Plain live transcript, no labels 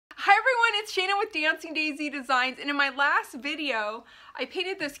it's Shayna with Dancing Daisy Designs, and in my last video I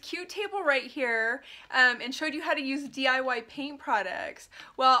painted this cute table right here and showed you how to use DIY paint products.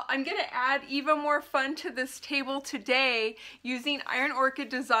 Well, I'm going to add even more fun to this table today using Iron Orchid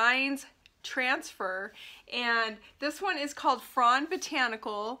Designs transfer, and this one is called Frond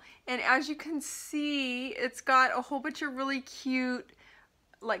Botanical, and as you can see it's got a whole bunch of really cute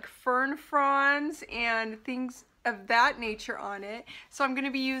like fern fronds and things of that nature on it. So I'm going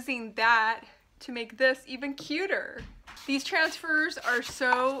to be using that to make this even cuter. These transfers are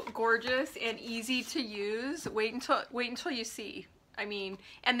so gorgeous and easy to use. Wait until you see. I mean,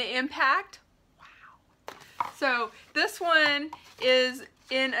 and the impact, wow. So this one is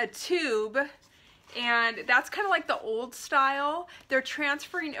in a tube, and that's kind of like the old style. They're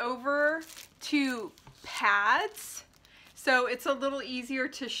transferring over to pads, so it's a little easier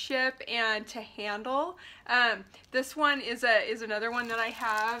to ship and to handle. This one is another one that I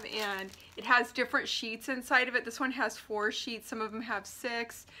have, and it has different sheets inside of it. This one has 4 sheets, some of them have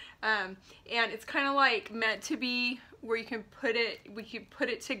 6, and it's kind of like meant to be where you can put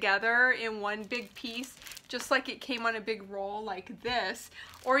it together in one big piece, just like it came on a big roll like this,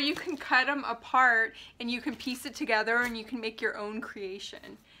 or you can cut them apart and you can piece it together and you can make your own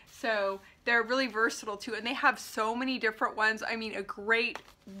creation. So they're really versatile too, and they have so many different ones. I mean, a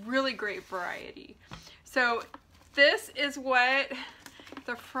really great variety. So this is what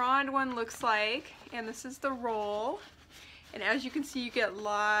the frond one looks like, and this is the roll. And as you can see, you get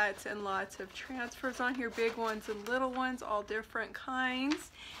lots and lots of transfers on here, big ones and little ones, all different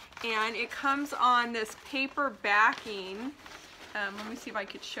kinds. And it comes on this paper backing. Let me see if I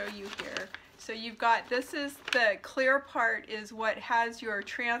could show you here. So you've got, this is the clear part is what has your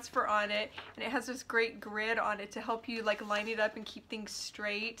transfer on it, and it has this great grid on it to help you like line it up and keep things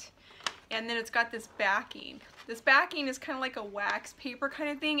straight. And then it's got this backing. This backing is kind of like a wax paper kind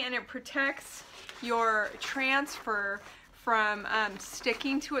of thing, and it protects your transfer from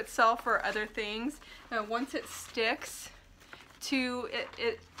sticking to itself or other things. Once it sticks to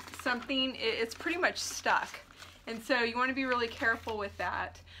something, it's pretty much stuck. And so you want to be really careful with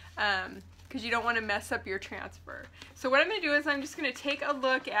that, because you don't want to mess up your transfer. So what I'm going to do is I'm just going to take a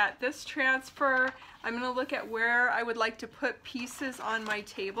look at this transfer. I'm going to look at where I would like to put pieces on my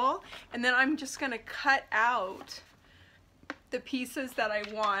table, and then I'm just going to cut out the pieces that I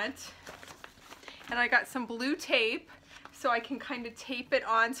want. And I got some blue tape, so I can kind of tape it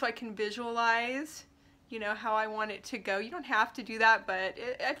on so I can visualize, you know, how I want it to go. You don't have to do that, but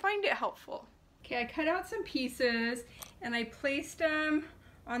I find it helpful. Okay, I cut out some pieces and I placed them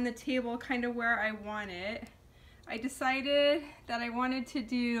on the table kind of where I want it. I decided that I wanted to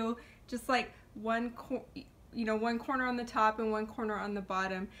do just like one corner on the top and one corner on the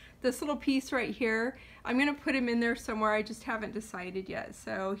bottom. This little piece right here, I'm gonna put him in there somewhere. I just haven't decided yet,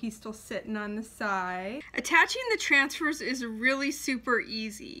 so he's still sitting on the side. Attaching the transfers is really super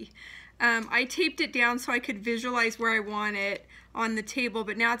easy. I taped it down so I could visualize where I want it on the table,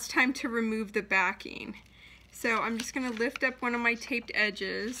 but now it's time to remove the backing. So I'm just gonna lift up one of my taped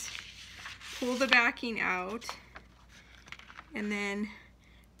edges, pull the backing out, and then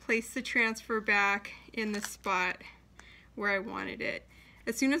place the transfer back in the spot where I wanted it.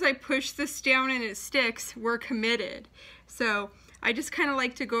 As soon as I push this down and it sticks, we're committed. So I just kind of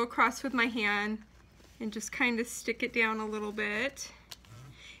like to go across with my hand and just kind of stick it down a little bit.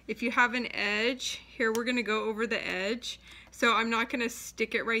 If you have an edge, here we're going to go over the edge. So I'm not going to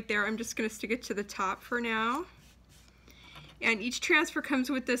stick it right there. I'm just going to stick it to the top for now. And each transfer comes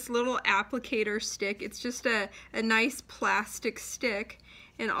with this little applicator stick. It's just a nice plastic stick.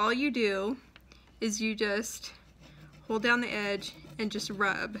 And all you do is you just hold down the edge and just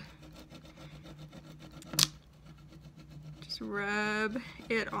rub. Just rub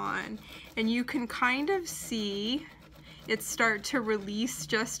it on. And you can kind of see it start to release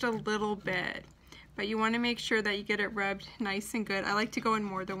just a little bit. But you want to make sure that you get it rubbed nice and good. I like to go in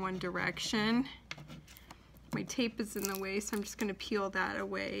more than one direction. My tape is in the way, so I'm just going to peel that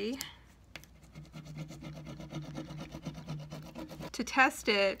away. To test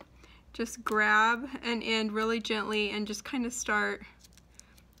it, just grab an end really gently and just kind of start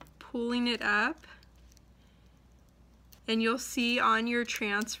pulling it up. And you'll see on your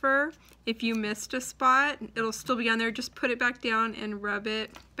transfer, if you missed a spot, it'll still be on there. Just put it back down and rub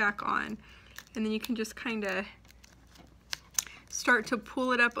it back on. And then you can just kind of start to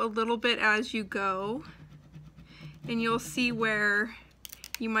pull it up a little bit as you go. And you'll see where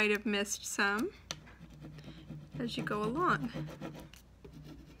you might have missed some as you go along.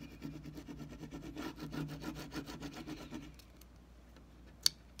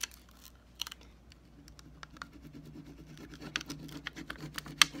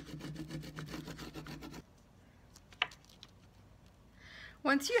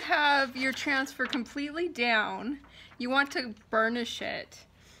 Once you have your transfer completely down, you want to burnish it.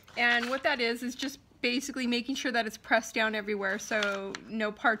 And what that is just basically making sure that it's pressed down everywhere so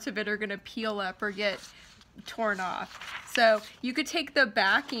no parts of it are going to peel up or get torn off. So you could take the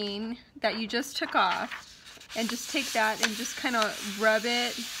backing that you just took off and just take that and just kind of rub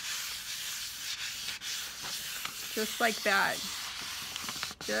it just like that,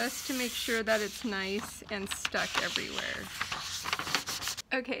 just to make sure that it's nice and stuck everywhere.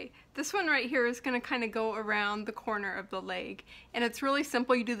 Okay, this one right here is going to kind of go around the corner of the leg, and it's really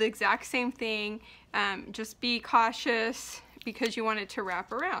simple. You do the exact same thing, just be cautious because you want it to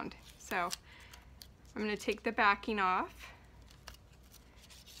wrap around. So I'm going to take the backing off,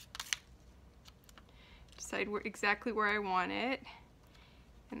 decide exactly where I want it,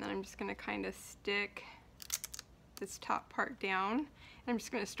 and then I'm just going to kind of stick this top part down. I'm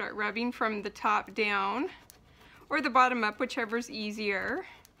just going to start rubbing from the top down or the bottom up, whichever's easier.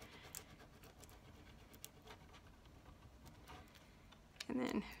 And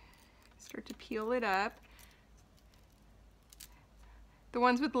then start to peel it up. The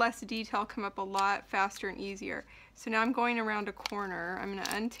ones with less detail come up a lot faster and easier. So now I'm going around a corner. I'm going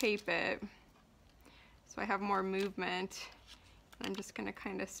to untape it so I have more movement. And I'm just going to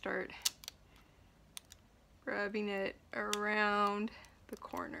kind of start rubbing it around the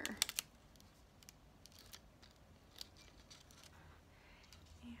corner.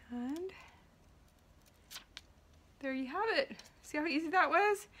 And there you have it. See how easy that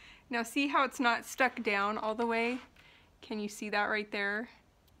was? Now see how it's not stuck down all the way? Can you see that right there?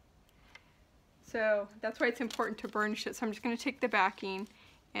 So that's why it's important to burnish it. So I'm just going to take the backing,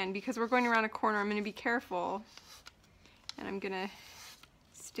 and because we're going around a corner, I'm going to be careful, and I'm going to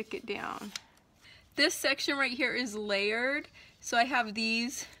stick it down. This section right here is layered, so I have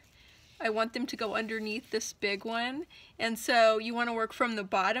these. I want them to go underneath this big one, and so you want to work from the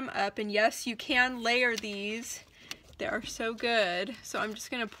bottom up, and yes, you can layer these. They are so good. So I'm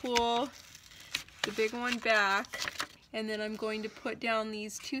just going to pull the big one back, and then I'm going to put down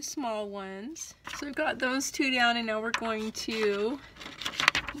these two small ones. So I've got those two down, and now we're going to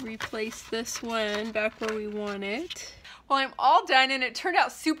replace this one back where we want it. Well, I'm all done, and it turned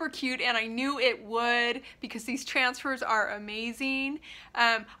out super cute, and I knew it would because these transfers are amazing.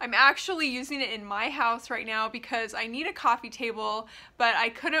 I'm actually using it in my house right now because I need a coffee table, but I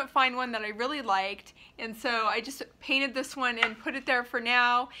couldn't find one that I really liked, and so I just painted this one and put it there for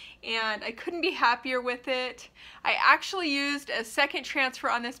now, and I couldn't be happier with it. I actually used a second transfer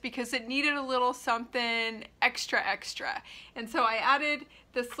on this because it needed a little something extra, and so I added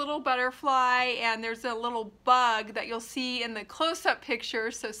this little butterfly, and there's a little bug that you'll see in the close-up picture,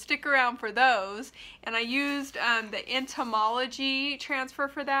 so stick around for those. And I used the entomology transfer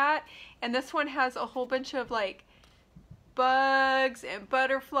for that, and this one has a whole bunch of like bugs and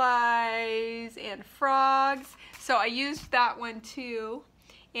butterflies and frogs, so I used that one too.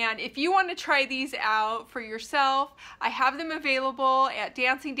 And if you want to try these out for yourself, I have them available at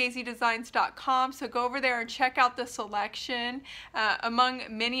dancingdaisydesigns.com, so go over there and check out the selection among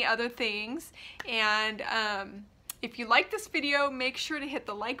many other things. And if you like this video, make sure to hit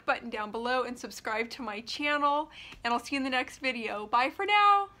the like button down below and subscribe to my channel, and I'll see you in the next video. Bye for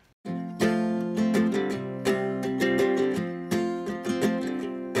now.